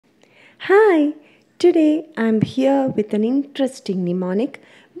Hi, today I'm here with an interesting mnemonic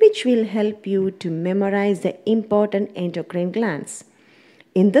which will help you to memorize the important endocrine glands.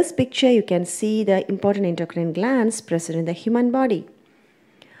 In this picture, you can see the important endocrine glands present in the human body.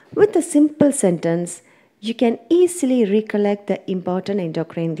 With a simple sentence, you can easily recollect the important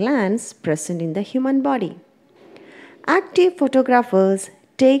endocrine glands present in the human body. Active photographers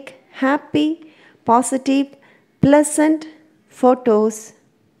take happy, positive, pleasant photos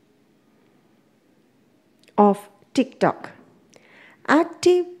of TikTok.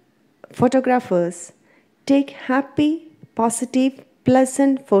 Active photographers take happy, positive,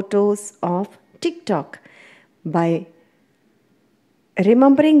 pleasant photos of TikTok. By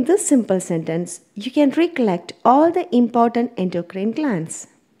remembering this simple sentence, you can recollect all the important endocrine glands.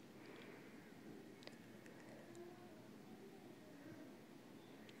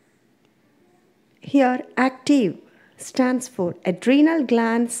 Here, active stands for adrenal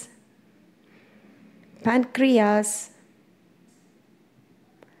glands, pancreas,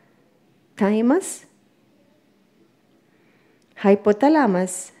 thymus,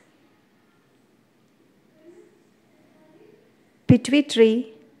 hypothalamus,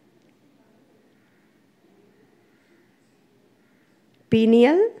 pituitary,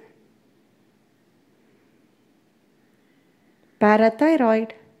 pineal,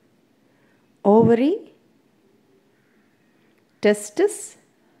 parathyroid, ovary, testis,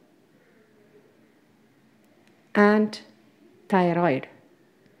 and thyroid.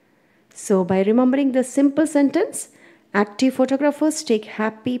 So by remembering the simple sentence, active photographers take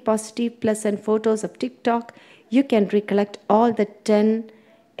happy, positive, pleasant photos of TikTok, you can recollect all the 10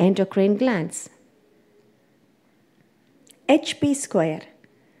 endocrine glands. HP square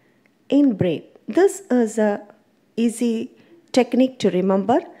in brain. This is a easy technique to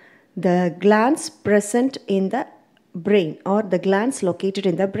remember the glands present in the brain or the glands located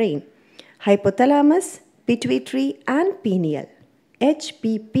in the brain. Hypothalamus, pituitary and pineal.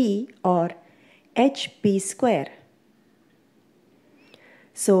 HPP or HP square.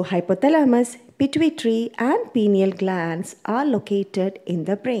 So hypothalamus, pituitary and pineal glands are located in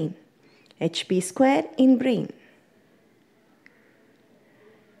the brain. HP square in brain.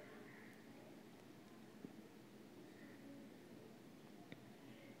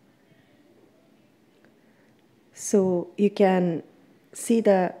 So you can see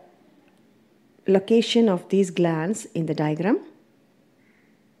the location of these glands in the diagram.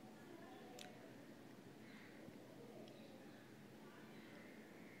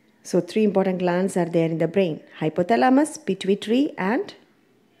 So 3 important glands are there in the brain: hypothalamus, pituitary and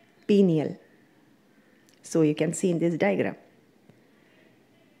pineal. So you can see in this diagram.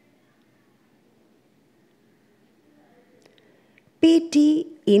 PT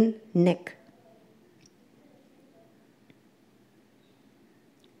in neck.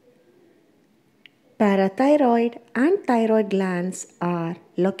 Parathyroid and thyroid glands are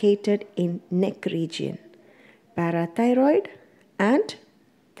located in neck region. Parathyroid and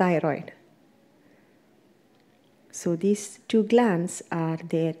thyroid. So these 2 glands are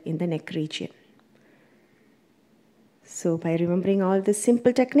there in the neck region. So by remembering all this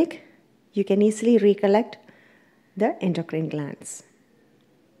simple technique, you can easily recollect the endocrine glands.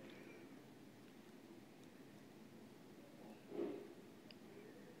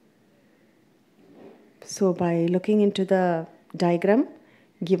 So by looking into the diagram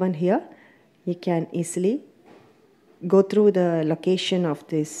given here, you can easily go through the location of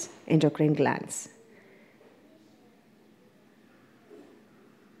these endocrine glands.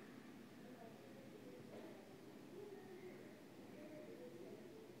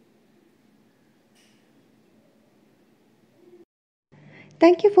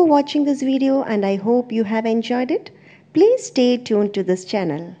 Thank you for watching this video and I hope you have enjoyed it. Please stay tuned to this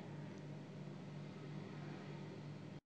channel.